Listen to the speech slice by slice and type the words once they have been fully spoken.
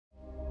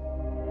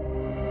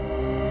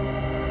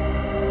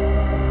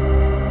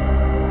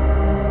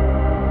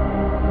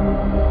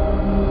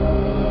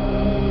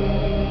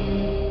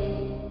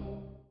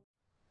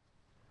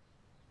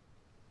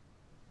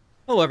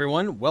Hello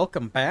everyone,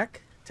 welcome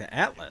back to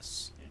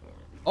Atlas.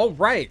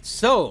 Alright,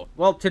 so,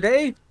 well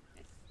today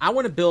I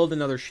want to build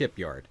another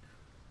shipyard.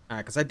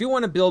 Because I do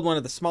want to build one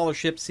of the smaller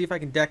ships, see if I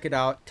can deck it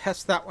out,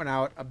 test that one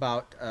out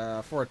about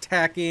for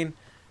attacking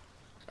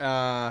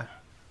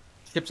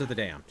ships of the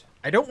damned.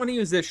 I don't want to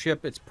use this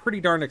ship, it's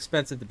pretty darn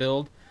expensive to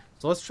build.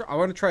 So let's try, I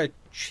want to try a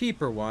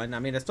cheaper one. I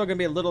mean, it's still going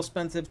to be a little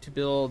expensive to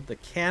build the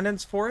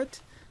cannons for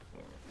it.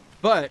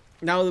 But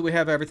now that we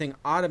have everything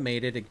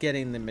automated and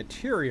getting the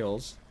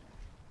materials,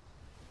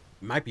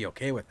 might be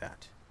okay with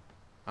that.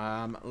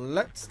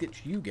 Let's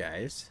get you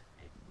guys.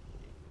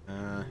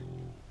 I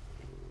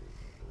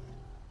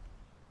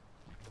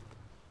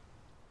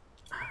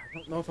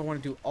don't know if I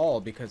want to do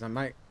all because I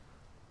might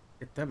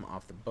get them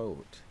off the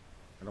boat.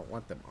 I don't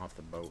want them off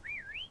the boat.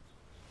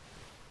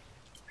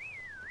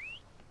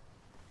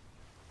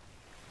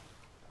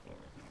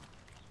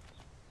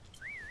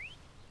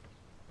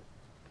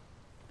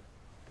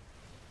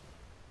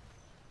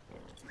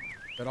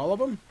 Is that all of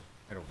them?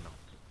 I don't know.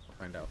 We'll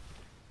find out.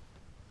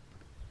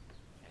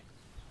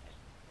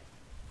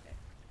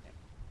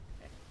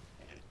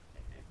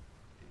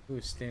 Who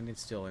is standing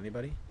still?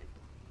 Anybody?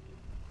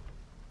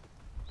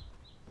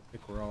 I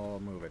think we're all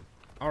moving.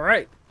 All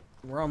right,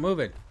 we're all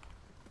moving.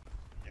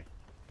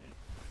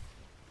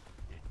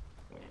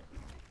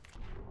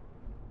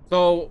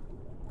 So,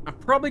 I'm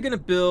probably gonna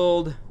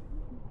build.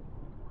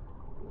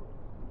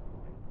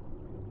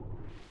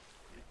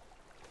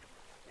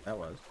 That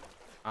was.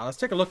 Let's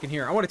take a look in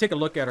here. I want to take a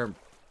look at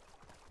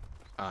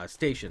our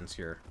stations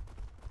here.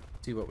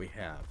 See what we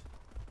have.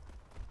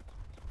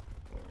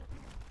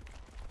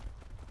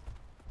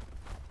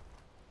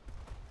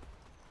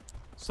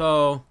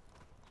 So,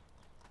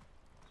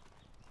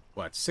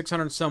 what,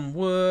 600 some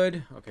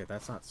wood? Okay,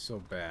 that's not so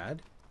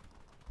bad.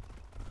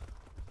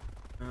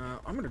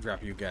 I'm gonna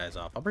drop you guys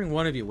off. I'll bring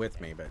one of you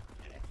with me, but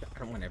I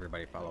don't want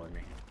everybody following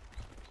me.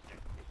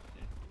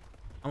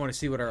 I want to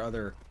see what our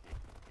other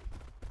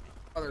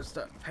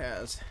stuff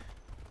has.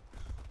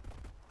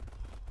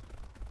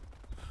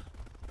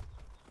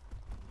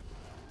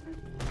 There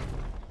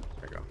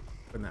we go.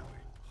 Put that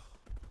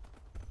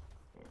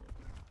way.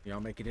 Y'all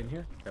make it in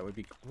here? That would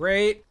be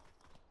great.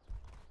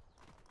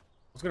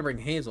 I was gonna bring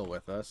Hazel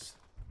with us.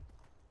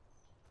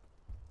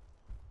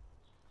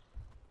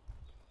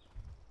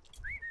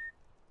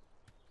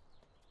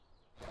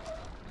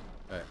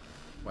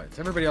 What, is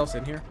everybody else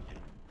in here?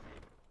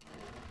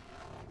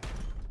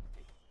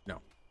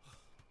 No.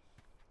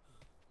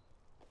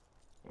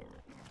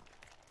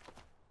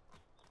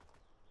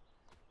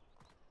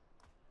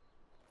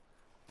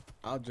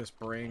 I'll just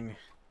bring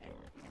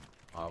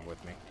Bob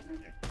with me.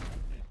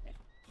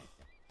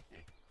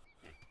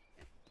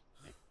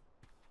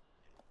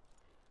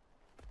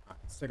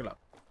 Let's take it up.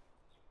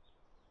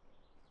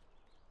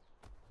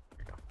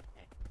 There you go.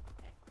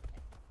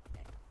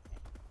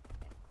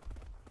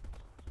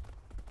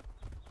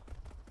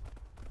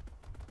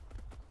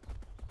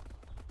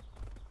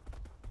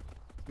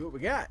 See what we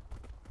got.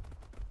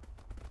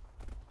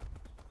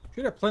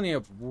 Should have plenty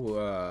of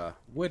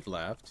wood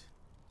left.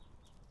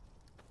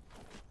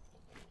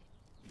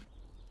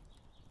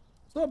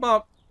 So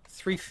about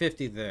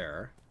 350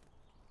 there.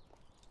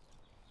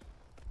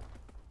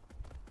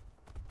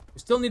 We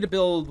still need to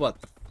build,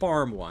 what, the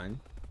farm one.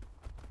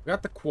 We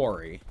got the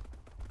quarry.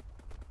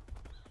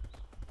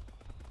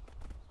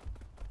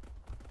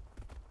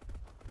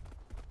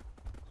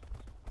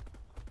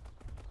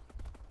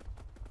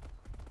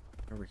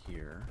 Over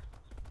here.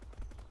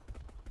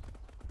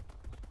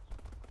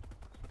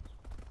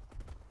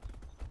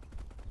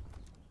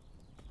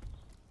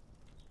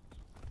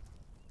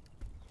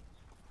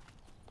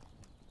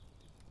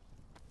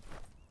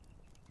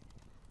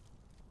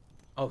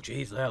 Oh,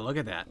 geez, yeah, look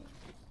at that.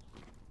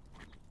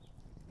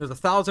 There's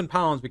 1,000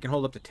 pounds, we can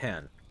hold up to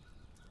 10.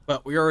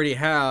 But we already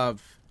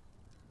have...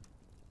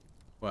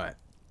 What?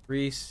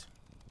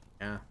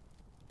 Yeah.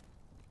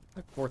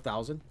 Like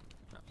 4,000.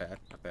 Not bad,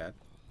 not bad.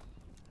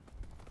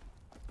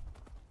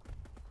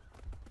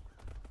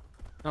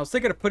 Now, I was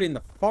thinking of putting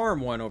the farm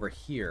one over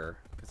here,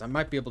 because I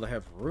might be able to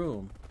have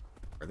room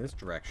for this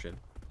direction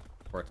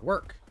for it to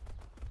work.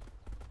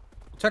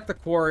 Check the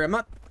quarry. I'm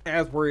not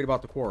as worried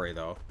about the quarry,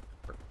 though.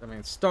 I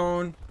mean,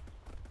 stone,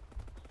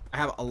 I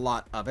have a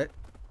lot of it.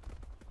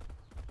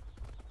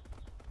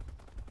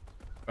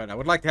 But I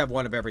would like to have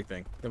one of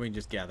everything. Then we can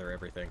just gather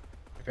everything.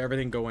 If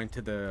everything go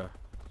into the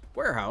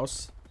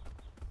warehouse,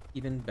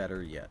 even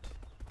better yet.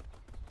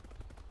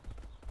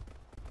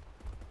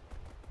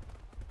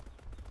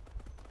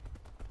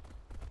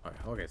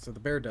 Okay, so the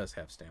bear does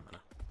have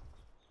stamina.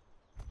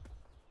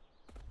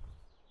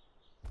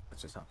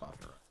 Let's just hop off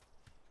the road.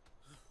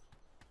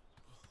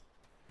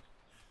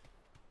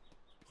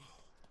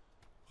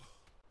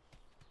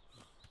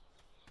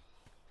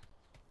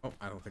 Oh,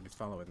 I don't think it's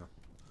following them.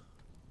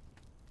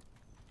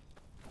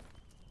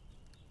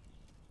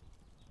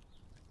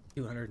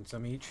 200 and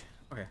some each.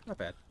 Okay, not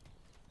bad.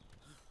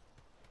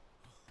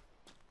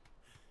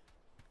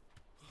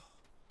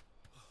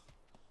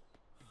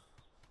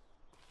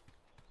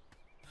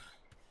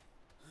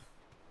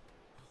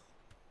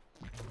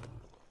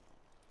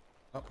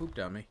 Oh, poop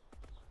dummy.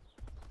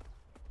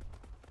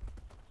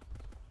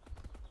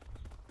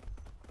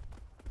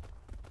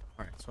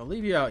 Alright, so I'll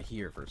leave you out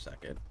here for a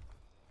second.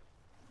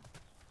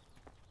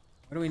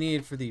 What do we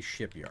need for the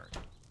shipyard?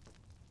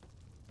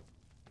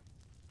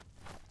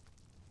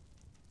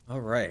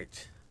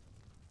 Alright.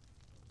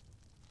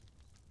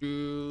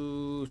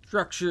 Do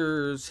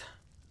structures,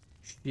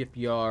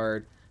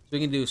 shipyard. So we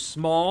can do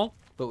small,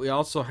 but we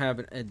also have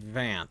an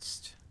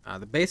advanced.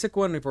 The basic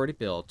one we've already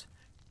built.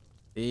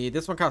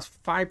 This one costs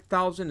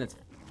 5,000. It's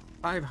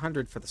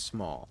 500 for the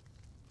small.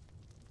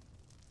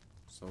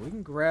 So we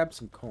can grab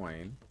some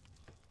coin.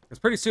 Because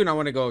pretty soon I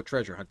want to go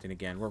treasure hunting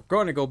again. We're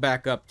going to go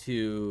back up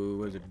to,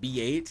 was it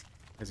B8?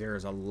 Because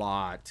there's a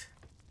lot.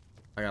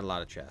 I got a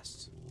lot of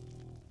chests.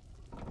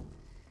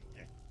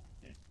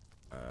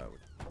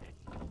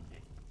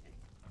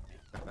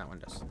 That one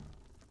does.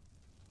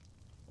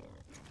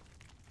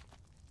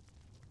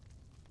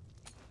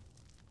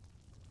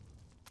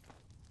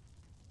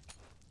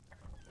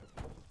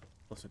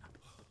 Listen up.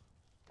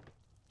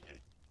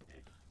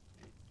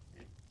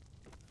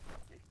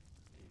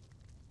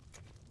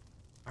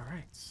 All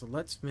right, so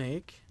let's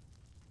make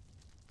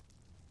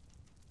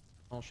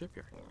all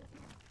shipyard.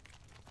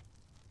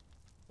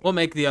 We'll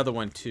make the other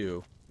one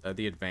too,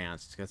 the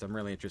advanced, because I'm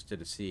really interested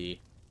to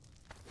see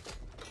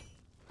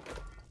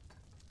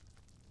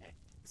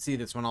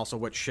this one also,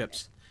 what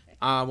ships.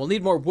 We'll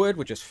need more wood,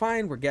 which is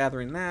fine. We're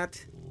gathering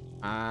that.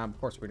 Of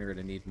course, we're going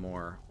to need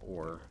more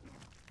ore.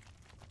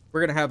 We're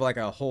going to have like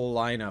a whole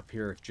lineup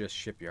here of just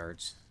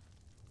shipyards.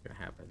 It's going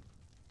to happen.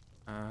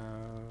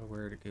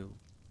 Where to go?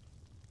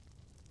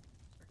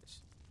 There it is.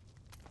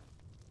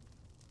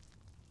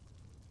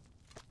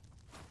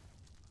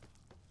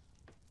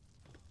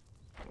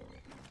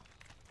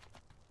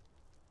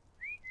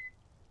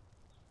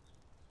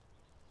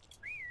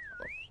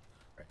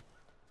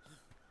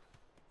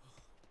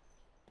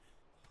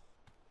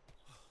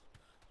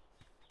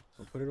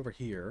 We'll put it over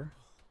here,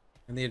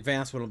 and the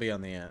advanced one will be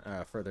on the end,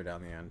 further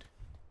down the end.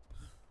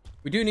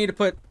 We do need to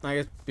put,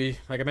 like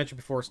I mentioned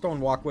before, stone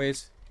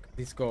walkways.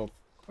 These go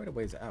quite a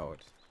ways out.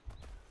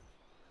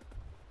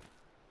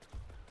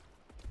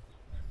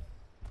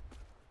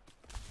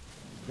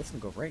 This can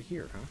go right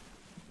here, huh?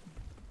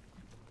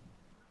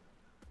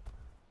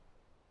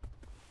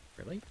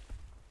 Really?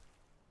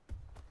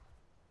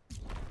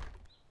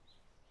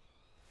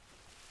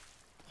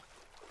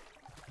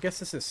 I guess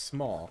this is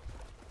small.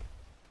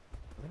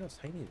 Look how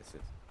tiny this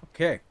is.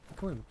 Okay,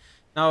 come on.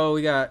 Now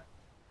we got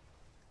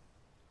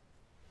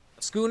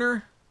a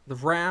schooner, the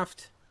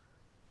raft,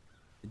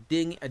 a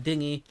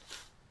dinghy,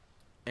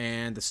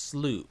 and the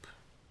sloop.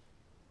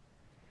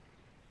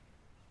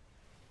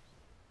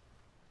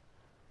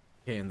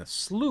 Okay, and the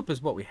sloop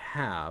is what we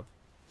have.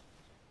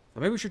 So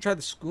maybe we should try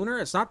the schooner.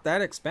 It's not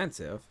that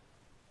expensive.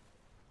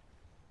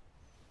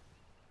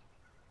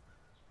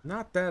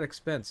 Not that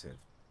expensive.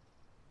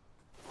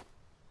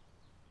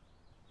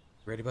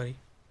 Ready, buddy?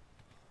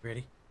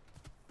 Ready?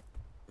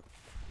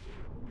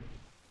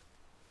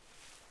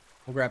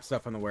 We'll grab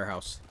stuff from the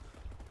warehouse.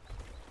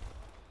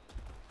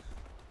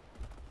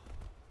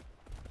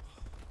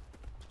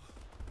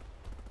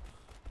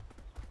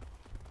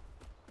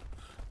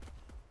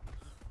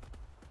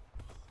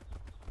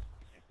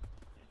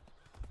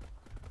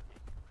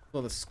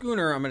 Well, the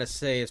schooner, I'm going to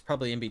say, is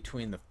probably in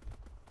between the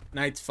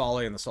Knight's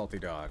Folly and the Salty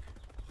Dog.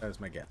 That is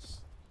my guess.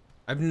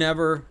 I've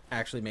never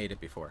actually made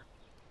it before.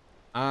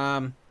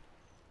 Okay,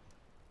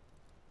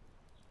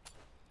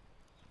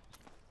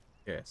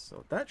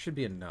 so that should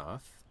be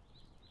enough.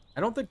 I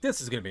don't think this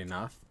is going to be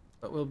enough,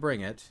 but we'll bring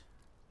it.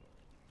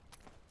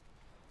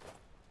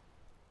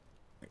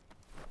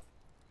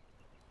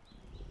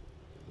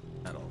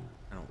 I don't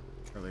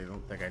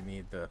think I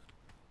need the... I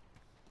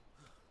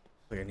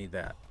think I need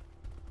that.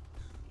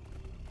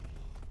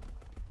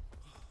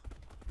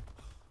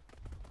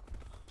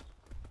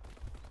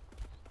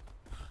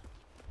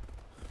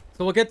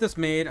 So we'll get this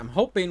made. I'm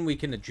hoping we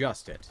can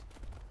adjust it.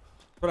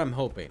 That's what I'm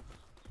hoping.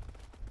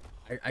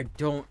 I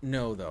don't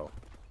know, though.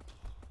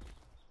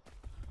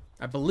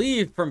 I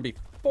believe from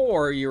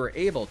before you were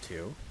able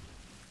to.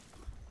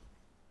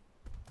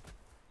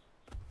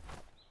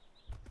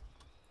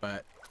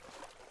 But...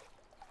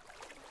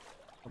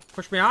 don't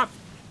push me off.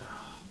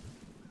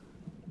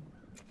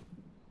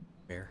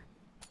 Bear.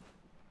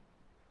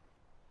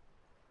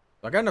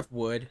 So I got enough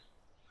wood.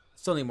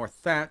 Still need more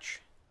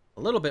thatch.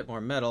 A little bit more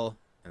metal.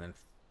 And then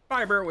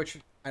fiber, which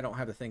I don't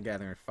have the thing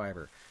gathering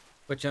fiber.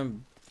 Which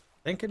I'm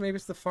thinking maybe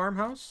it's the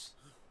farmhouse.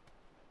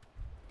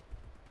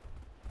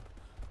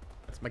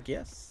 That's my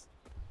guess.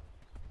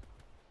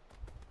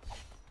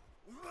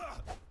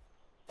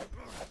 Won't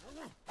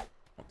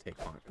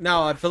take long.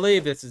 No, I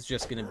believe this is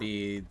just going to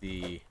be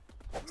the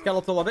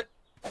skeletal of it.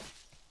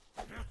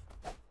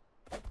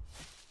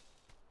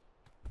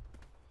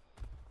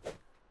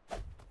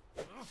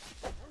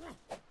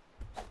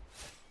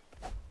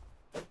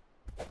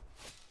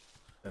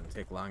 Doesn't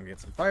take long to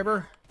get some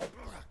fiber.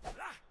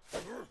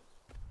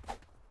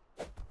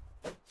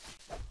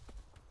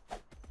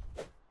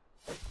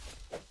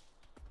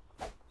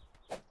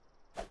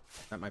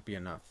 That might be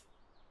enough.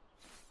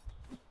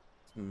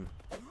 some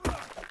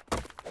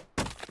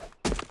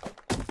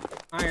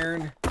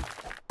iron.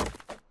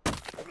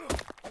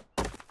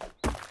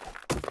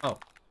 Oh.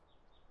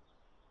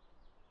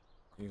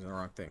 Using the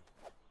wrong thing.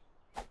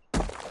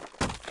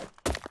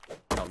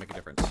 That'll make a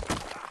difference.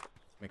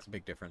 Makes a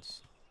big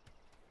difference.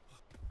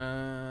 Do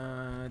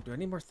I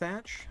need more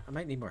thatch? I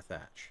might need more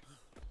thatch.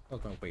 Oh,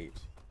 no, wait.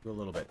 Do a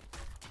little bit.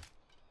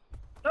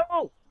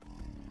 No!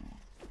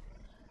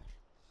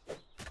 I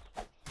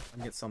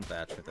can get some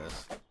thatch with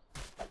this.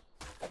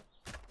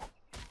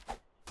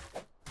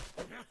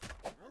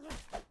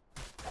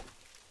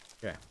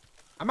 Okay.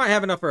 I might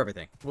have enough for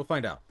everything. We'll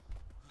find out.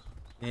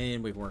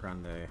 And we can work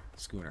on the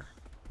schooner.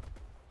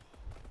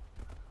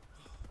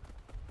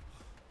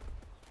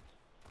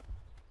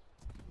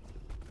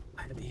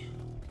 Heavy.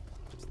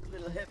 Just a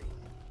little heavy.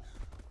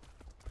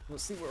 We'll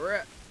see where we're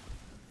at.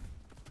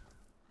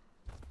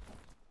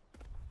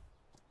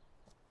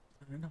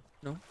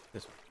 No,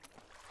 this one.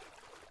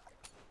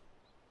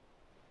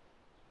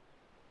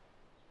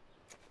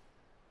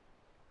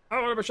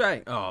 Oh, what am I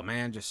shy? Oh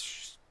man,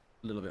 just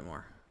a little bit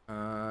more.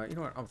 You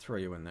know what? I'll throw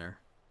you in there.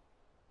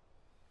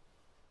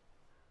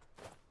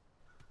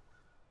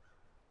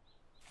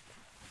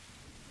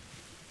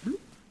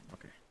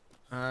 Okay.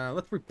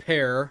 Let's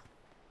repair.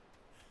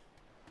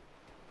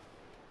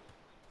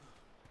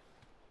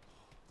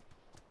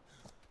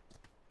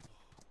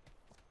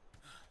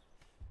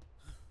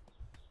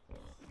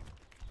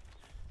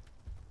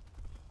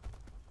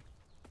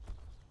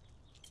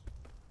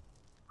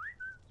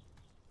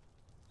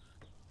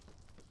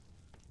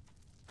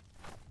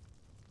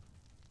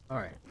 All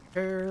right,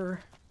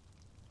 repair.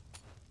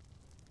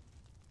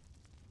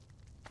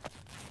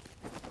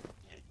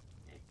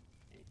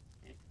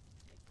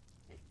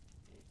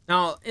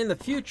 Now, in the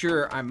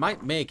future, I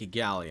might make a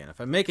galleon.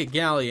 If I make a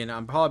galleon,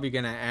 I'm probably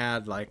going to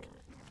add, like,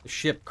 the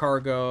ship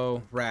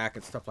cargo rack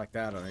and stuff like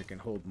that, and it can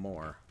hold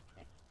more.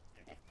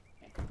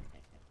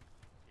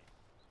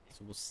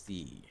 So we'll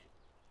see.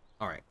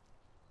 All right.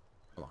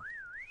 Hold on.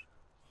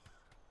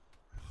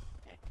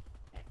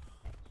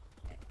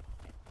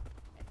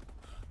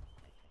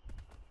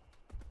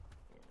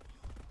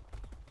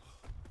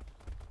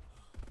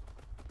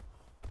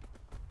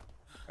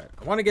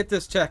 I want to get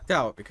this checked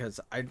out because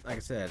like I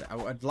said,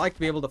 I'd like to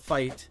be able to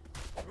fight.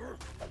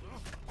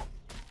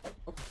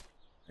 Oh,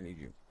 I need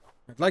you.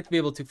 I'd like to be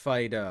able to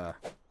fight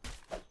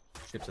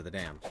ships of the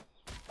damned.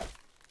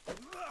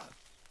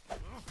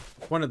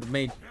 One of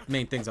the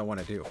main things I want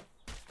to do.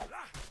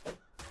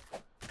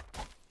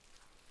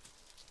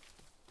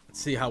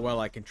 Let's see how well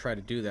I can try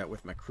to do that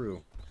with my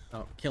crew.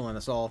 Oh, killing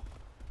us all.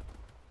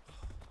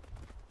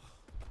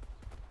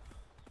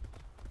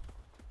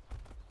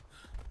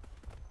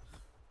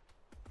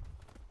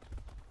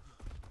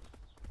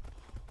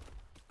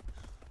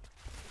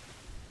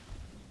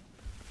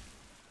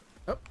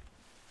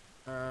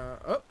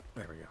 Oh,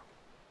 there we go.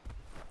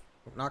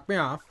 Don't knock me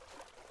off.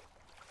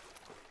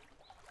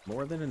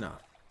 More than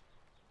enough.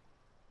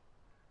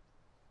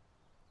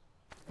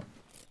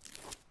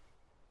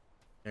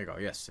 There you go.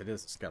 Yes, it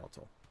is a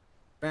skeletal.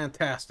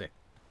 Fantastic.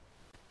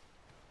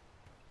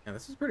 Yeah,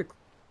 this is pretty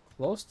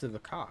close to the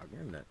cog,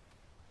 isn't it?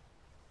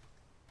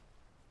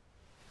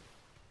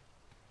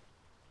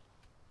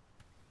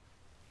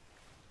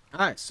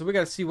 Alright, so we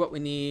gotta see what we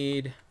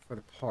need for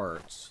the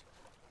parts.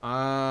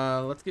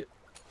 Let's get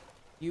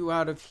you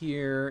out of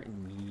here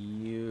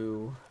and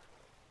you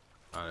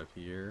out of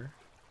here.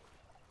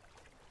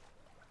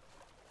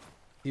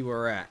 See where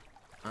we're at.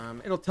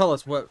 It'll tell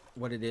us what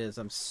it is.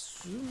 I'm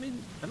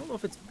assuming, I don't know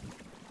if it's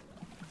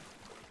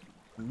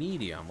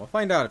medium. We'll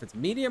find out if it's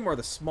medium or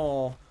the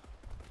small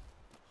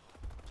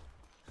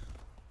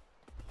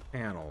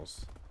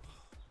panels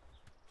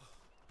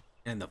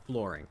and the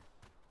flooring.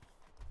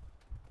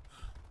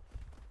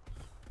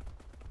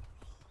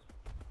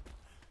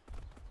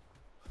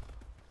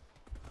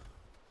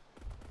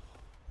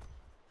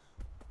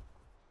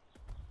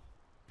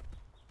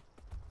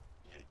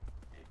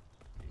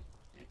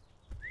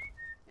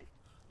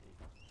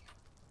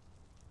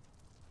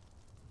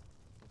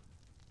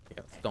 Yeah,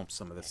 let's dump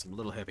some of this. I'm a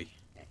little heavy.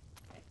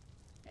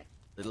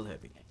 Little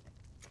heavy.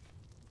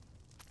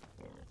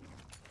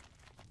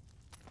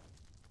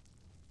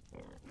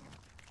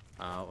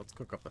 Let's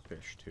cook up the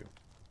fish too.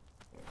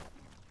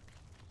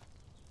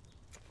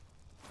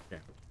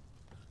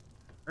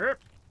 Okay.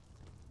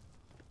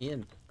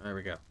 In. There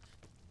we go.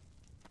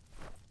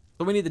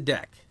 So we need the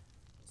deck.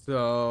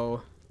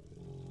 So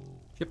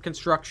ship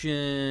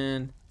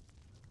construction.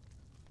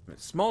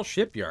 Small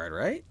shipyard,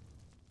 right?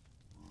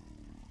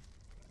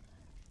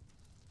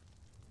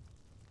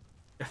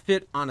 A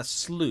fit on a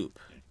sloop.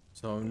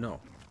 So no.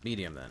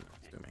 Medium then,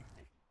 assuming.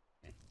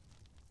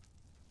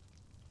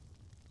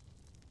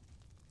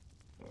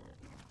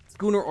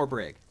 Schooner or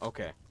brig.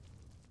 Okay.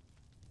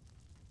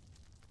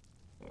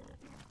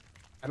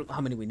 I don't know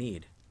how many we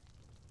need.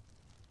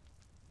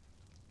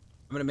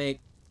 I'm gonna make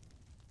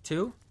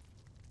 2.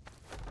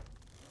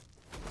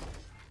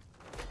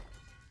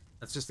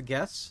 That's just a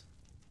guess.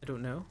 I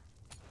don't know.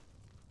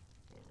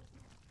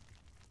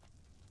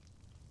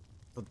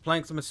 So the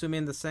planks, I'm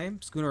assuming the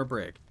same? Schooner or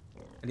brig?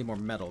 I need more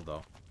metal,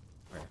 though.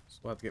 Alright, so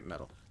we'll have to get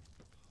metal.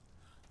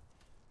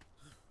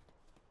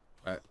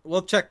 Alright,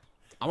 we'll check.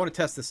 I want to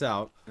test this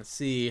out and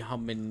see how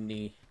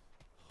many...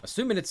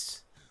 Assuming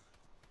it's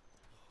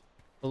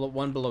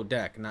one below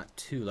deck, not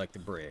two like the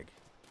brig.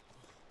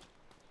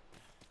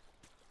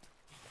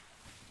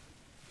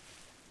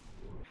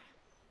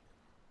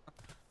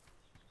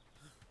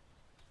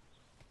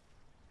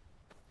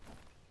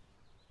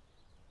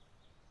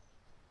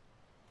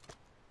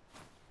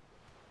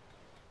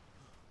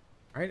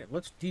 Alright, it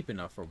looks deep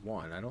enough for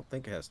one. I don't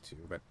think it has two,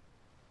 but...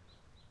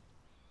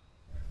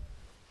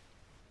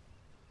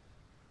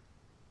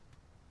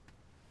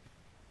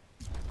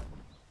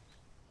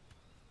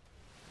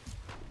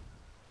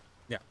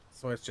 Yeah,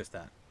 so it's just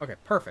that. Okay,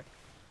 perfect.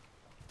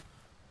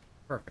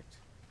 Perfect.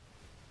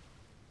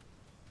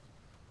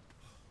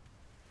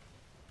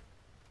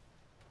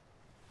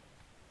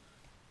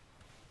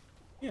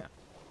 Yeah.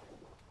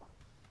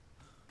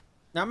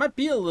 Now, it might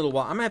be a little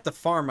while. I'm going to have to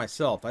farm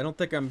myself. I don't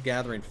think I'm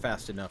gathering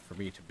fast enough for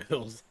me to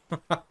build.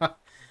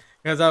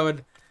 Because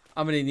I'm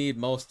going to need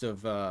most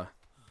of,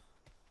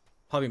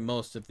 probably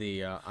most of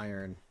the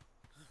iron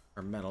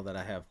or metal that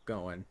I have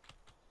going.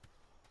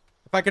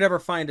 If I could ever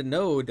find a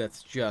node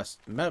that's just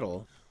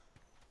metal,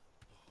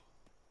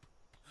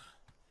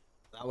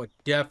 that would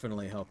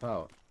definitely help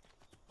out.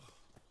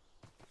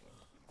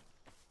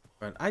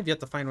 But I've yet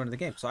to find one in the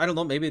game. So I don't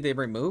know, maybe they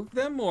removed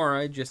them or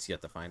I just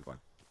yet to find one.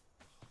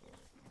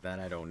 That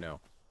I don't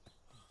know.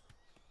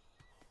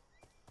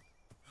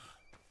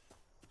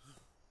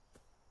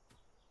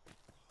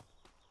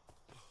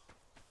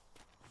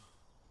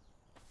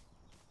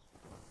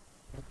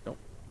 Nope.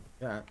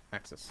 Yeah,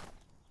 access.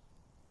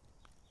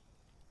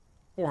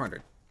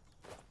 400.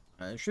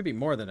 It should be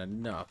more than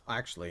enough.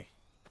 Actually,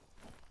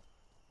 get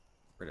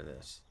rid of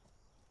this.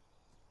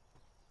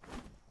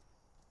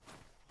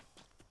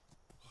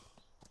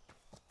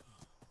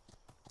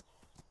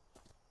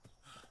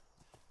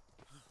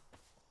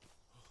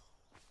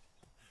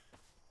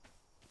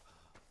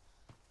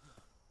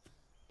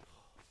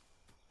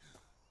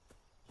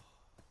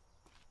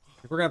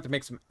 We're gonna have to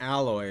make some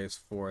alloys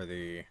for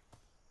the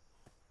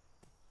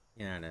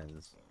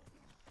cannons.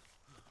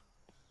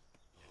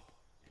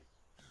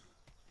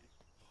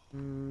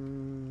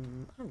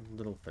 I'm a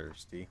little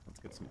thirsty. Let's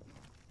get some more.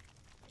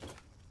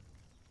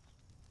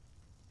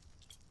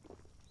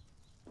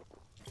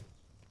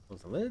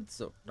 Close the lid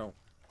so don't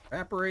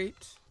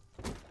evaporate.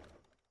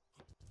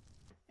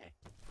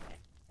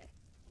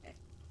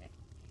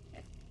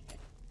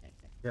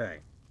 Okay.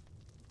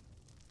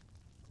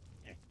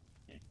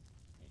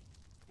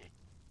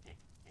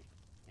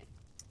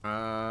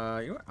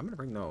 You know what? I'm gonna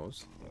bring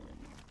those.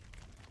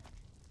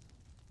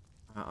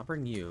 I'll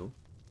bring you.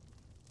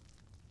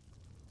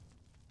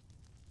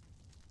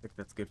 I think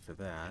that's good for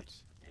that.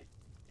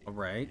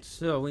 Alright,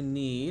 so we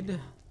need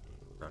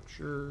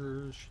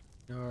structures,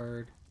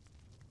 yard,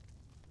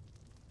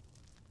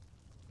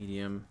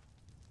 medium.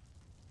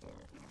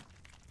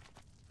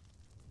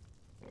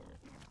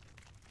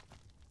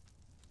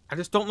 I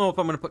just don't know if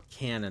I'm going to put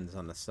cannons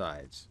on the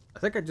sides. I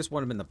think I just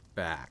want them in the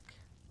back.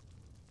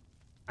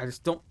 I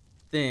just don't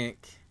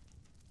think...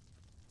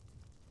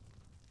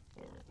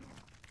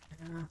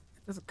 Yeah,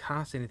 it doesn't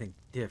cost anything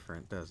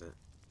different, does it?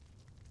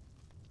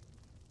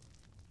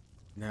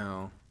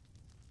 No.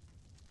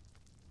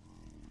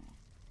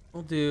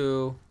 We'll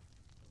do...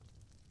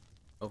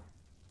 Oh,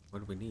 what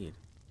do we need?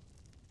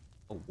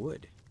 Oh,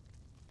 wood.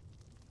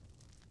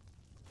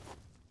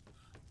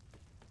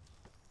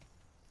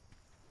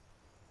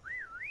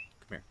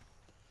 Come here.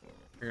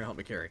 You're gonna help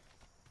me carry.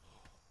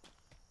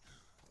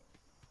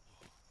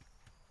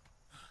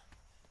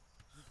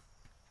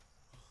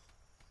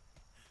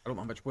 I don't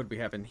know how much wood we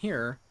have in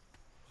here.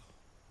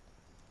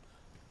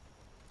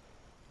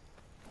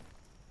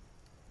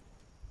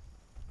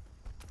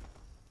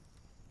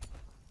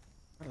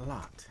 A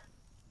lot.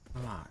 A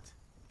lot.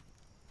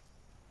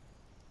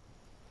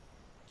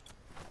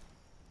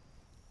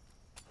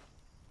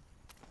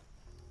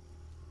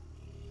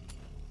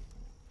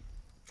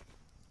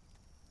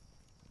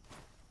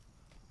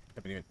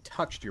 Haven't even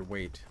touched your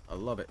weight. I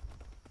love it.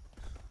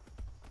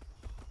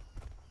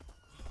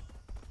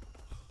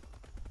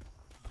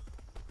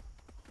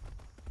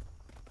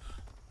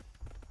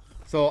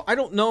 So I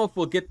don't know if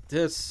we'll get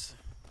this.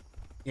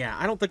 Yeah,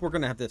 I don't think we're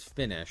going to have this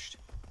finished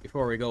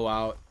before we go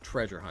out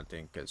treasure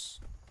hunting, because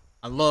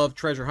I love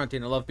treasure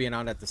hunting. I love being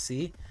out at the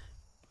sea.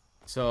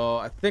 So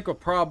I think we'll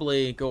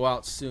probably go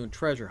out soon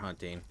treasure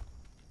hunting.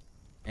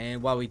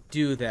 And while we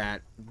do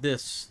that,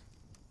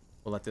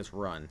 we'll let this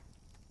run.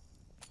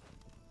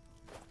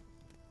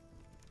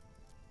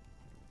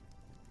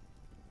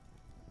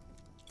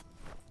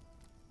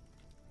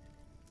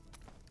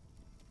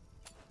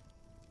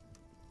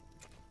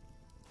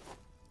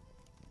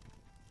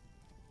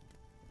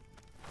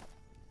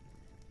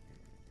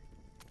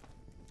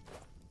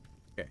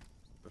 Okay,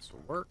 this will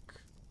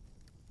work.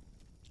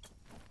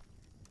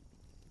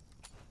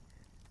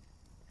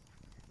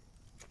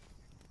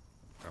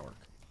 That'll work.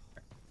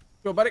 Okay.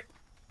 Go, buddy.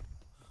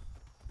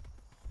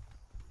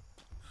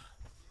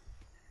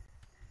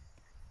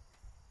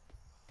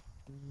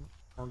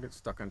 Or get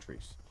stuck on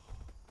trees.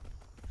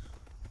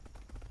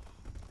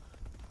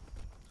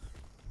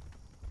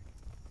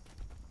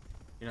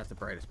 You're not the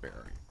brightest bear,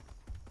 are you?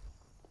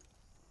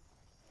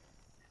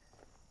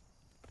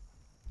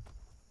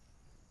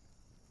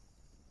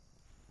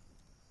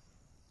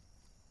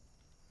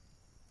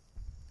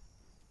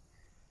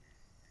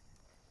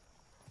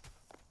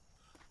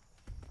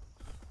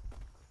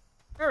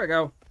 There we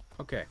go.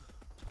 Okay.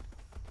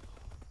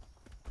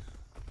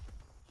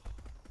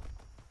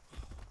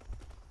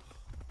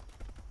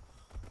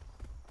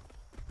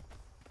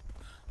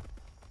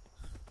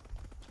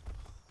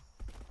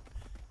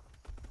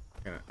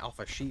 Got an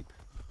alpha sheep.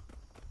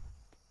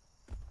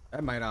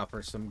 That might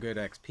offer some good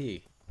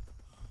XP.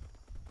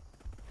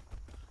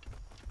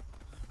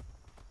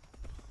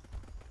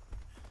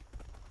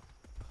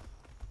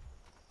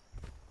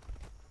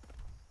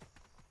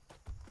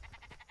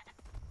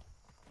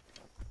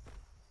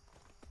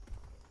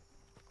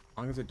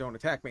 As long as it don't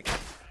attack me.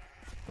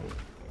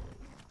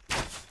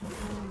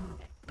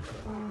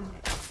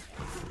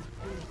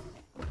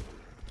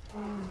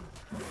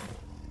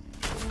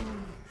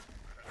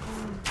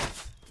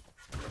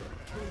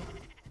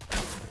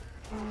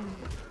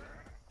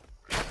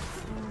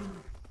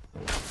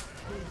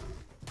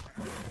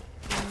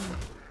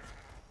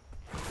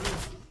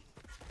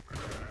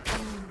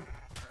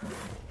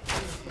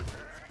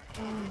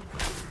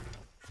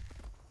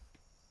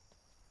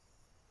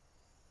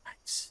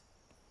 Nice.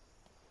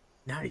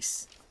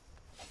 Nice.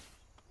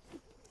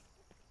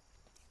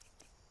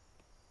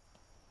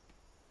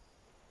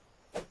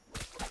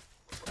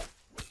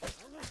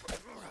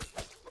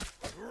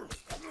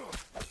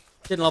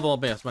 Didn't level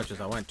up as much as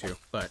I went to,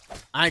 but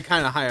I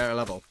kind of higher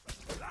level.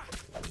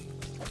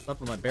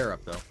 Leveled my bear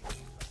up though.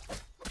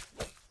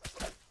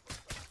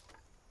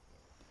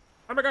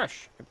 Oh my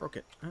gosh! I broke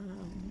it.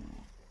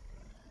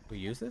 We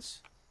use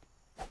this?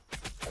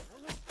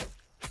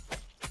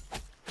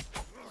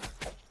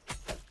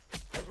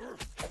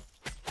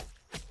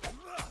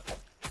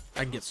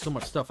 I can get so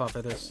much stuff off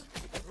of this.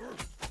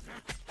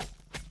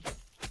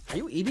 Are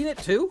you eating it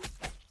too?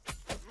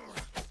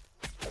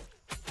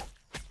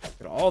 Look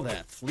at all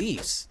that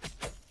fleece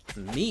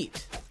and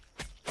meat.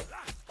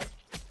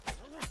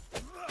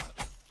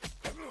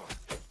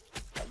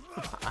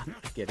 I'm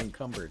getting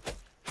encumbered.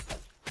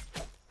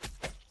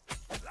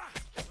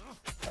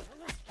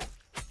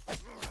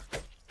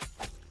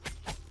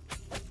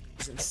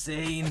 It's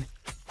insane.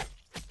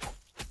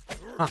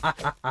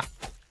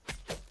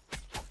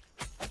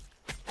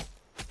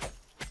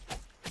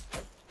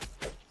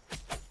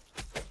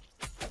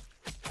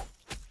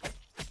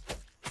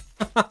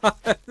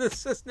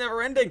 This is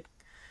never ending.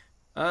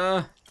 Get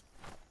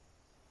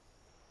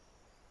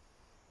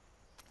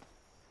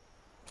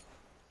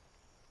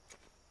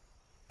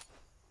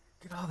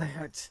all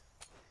that.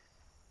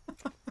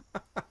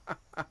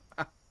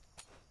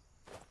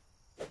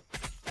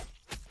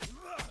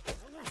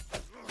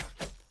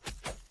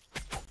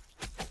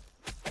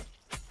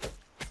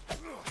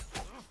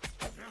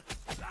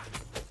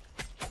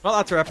 Well,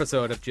 that's our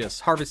episode of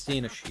just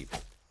harvesting a sheep.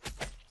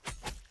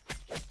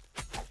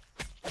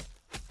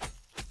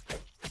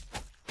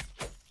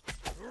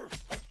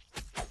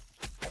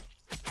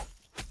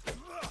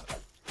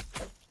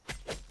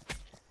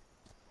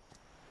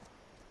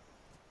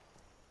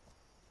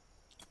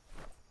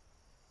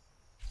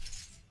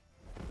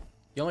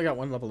 You only got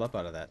one level up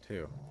out of that,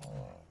 too.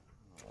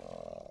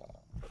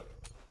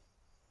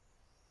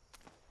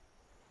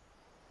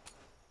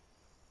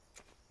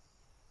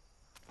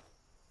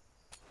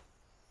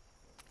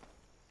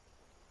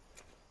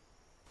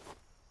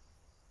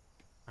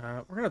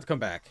 We're gonna have to come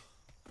back.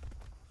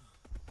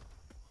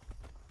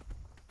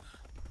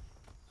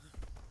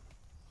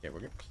 Yeah,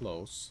 we're getting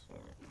close.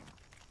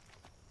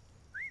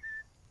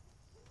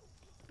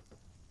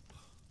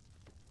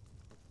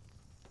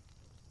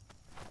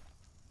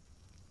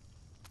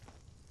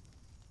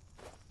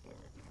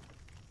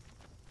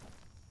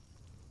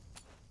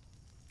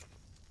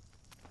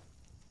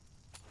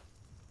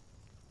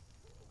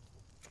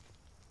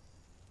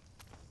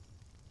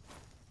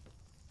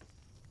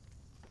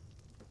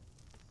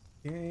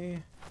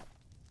 Okay.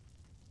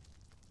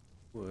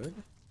 Wood.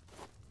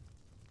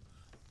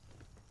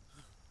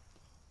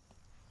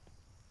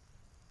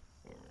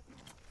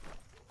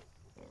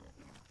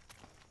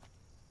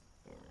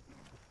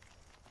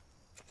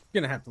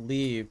 Gonna have to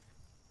leave.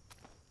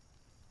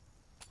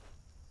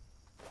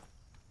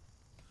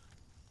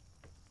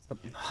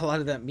 A lot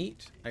of that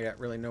meat. I got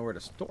really nowhere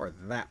to store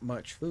that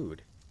much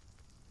food.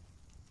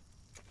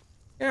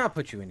 Yeah, I'll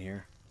put you in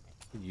here.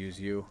 Could use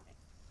you.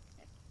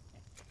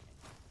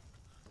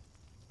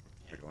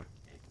 Good one.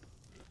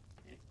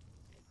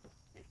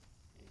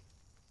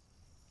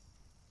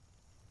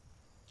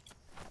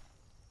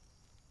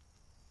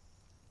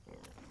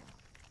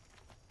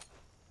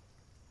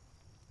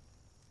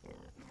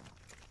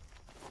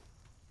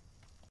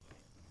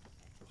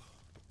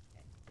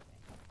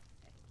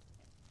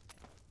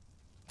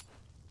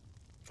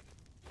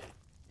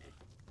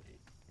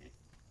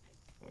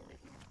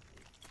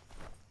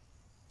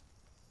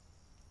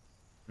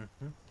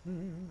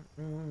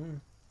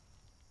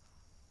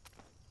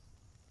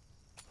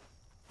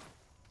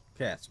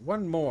 Okay, so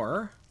one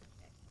more.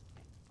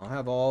 I'll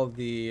have all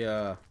the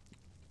all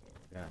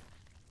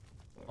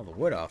the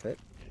wood off it.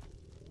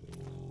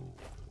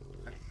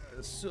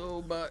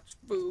 So much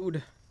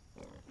food.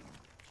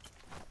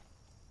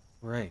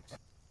 Right.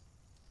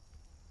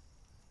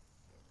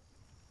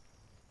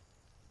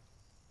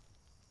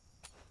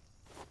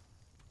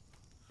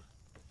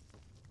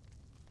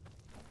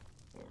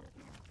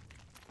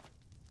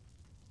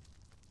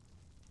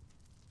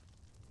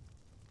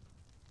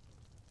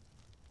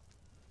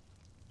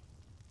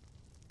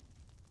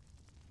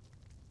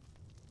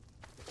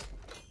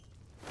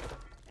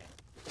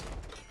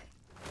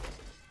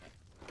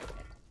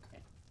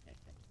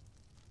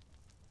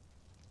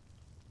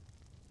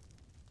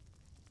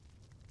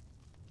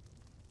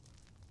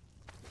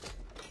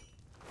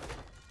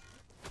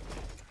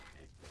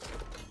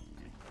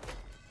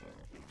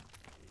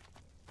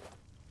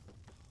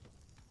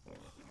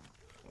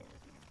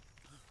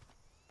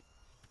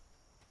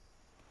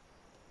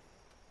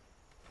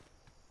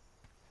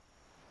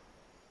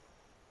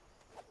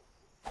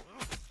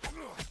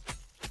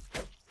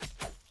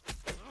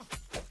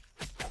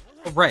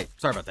 Oh, right.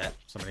 Sorry about that.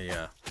 Somebody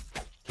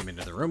came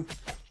into the room.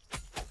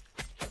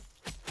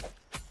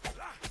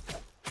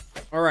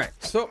 All right.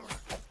 So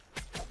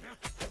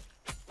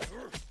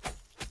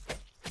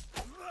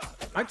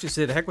I just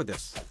say the heck with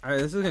this.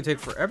 This is gonna take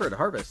forever to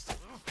harvest.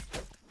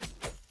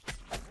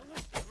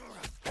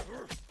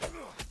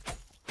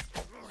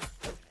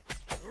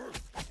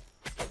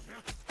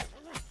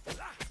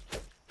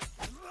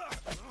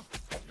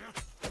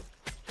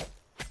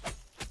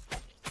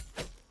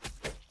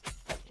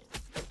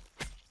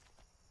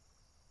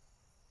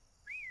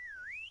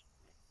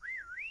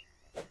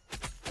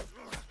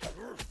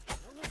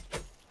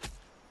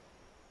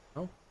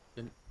 Oh,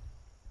 didn't.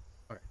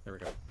 Okay, there we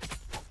go.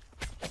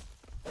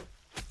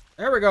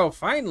 There we go,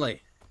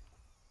 finally.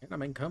 And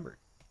I'm encumbered.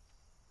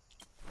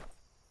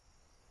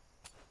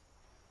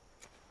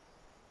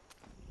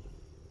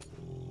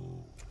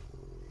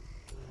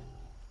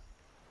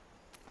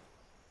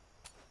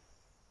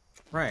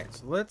 Right,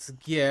 so let's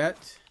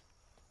get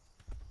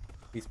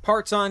these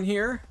parts on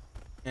here,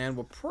 and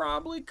we'll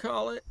probably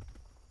call it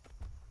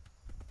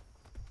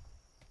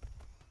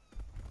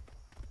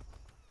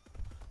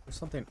there's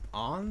something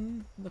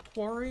on the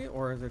quarry,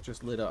 or is it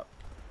just lit up?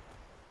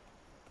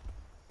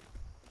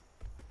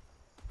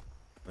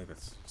 I think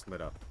it's just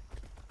lit up.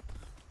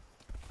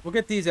 We'll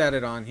get these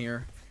added on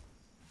here.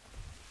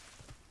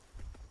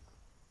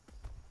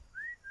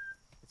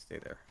 Let's stay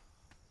there.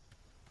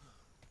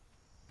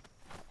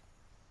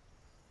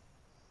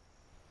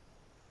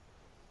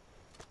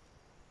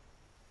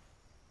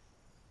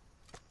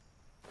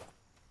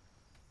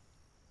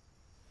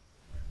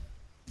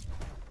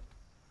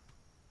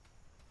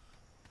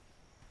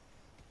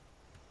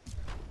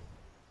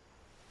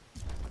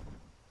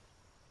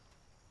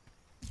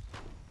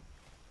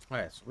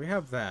 Alright, so we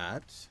have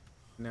that.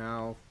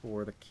 Now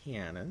for the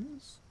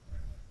cannons.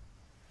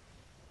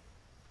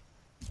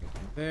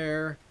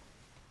 There.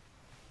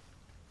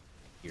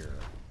 Here.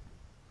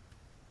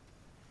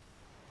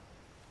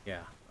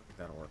 Yeah, I think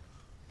that'll work.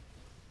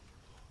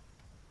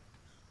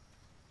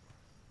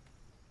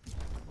 Like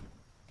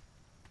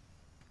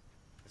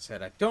I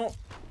said, I don't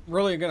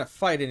really gonna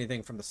fight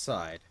anything from the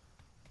side.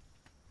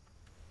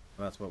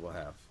 Well, that's what we'll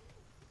have.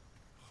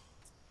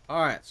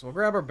 Alright, so we'll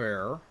grab our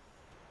bear.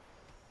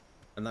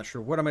 I'm not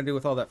sure what I'm going to do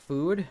with all that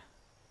food.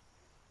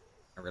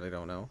 I really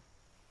don't know.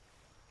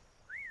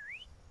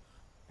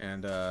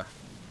 And, yeah,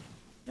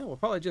 we'll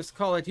probably just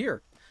call it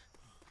here.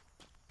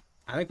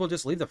 I think we'll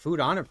just leave the food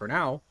on it for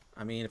now.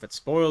 I mean, if it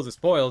spoils, it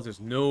spoils.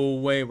 There's no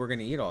way we're going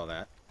to eat all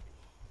that.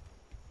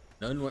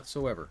 None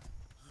whatsoever.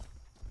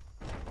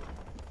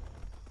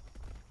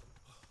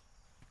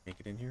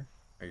 Make it in here?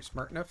 Are you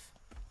smart enough?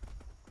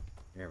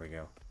 There we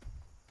go.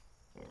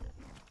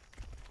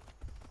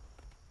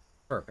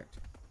 Perfect.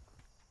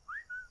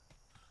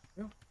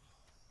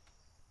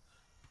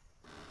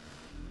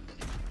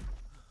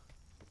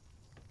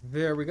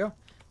 There we go.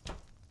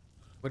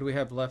 What do we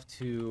have left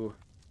to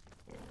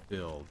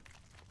build?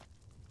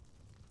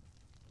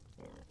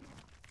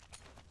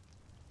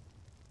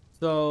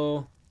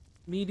 So,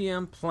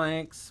 medium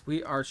planks.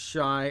 We are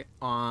shy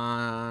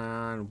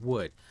on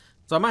wood.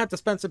 So I might have to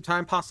spend some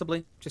time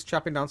possibly just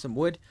chopping down some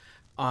wood.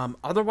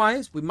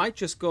 Otherwise, we might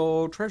just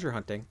go treasure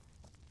hunting.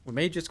 We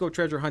may just go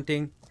treasure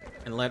hunting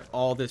and let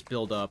all this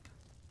build up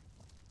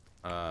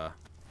while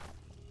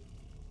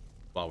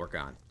we're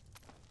gone.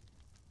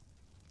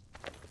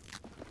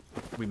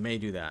 We may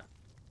do that.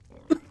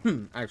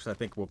 Actually, I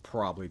think we'll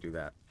probably do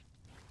that.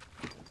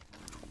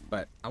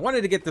 But I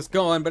wanted to get this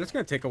going, but it's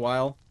going to take a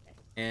while.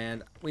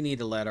 And we need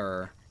to let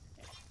our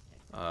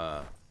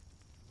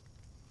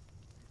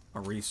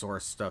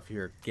resource stuff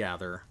here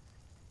gather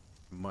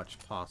as much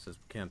as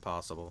can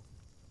possible.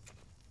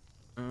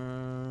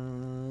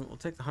 We'll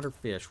take the 100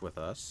 fish with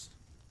us.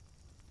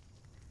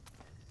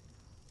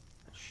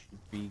 That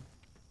should be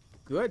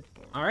good.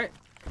 All right.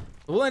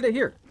 We'll end it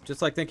here.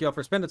 Just like thank you all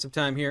for spending some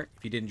time here.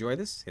 If you did enjoy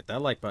this, hit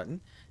that like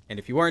button. And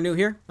if you are new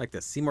here, like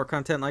to see more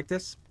content like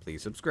this,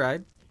 please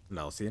subscribe. And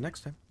I'll see you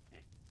next time.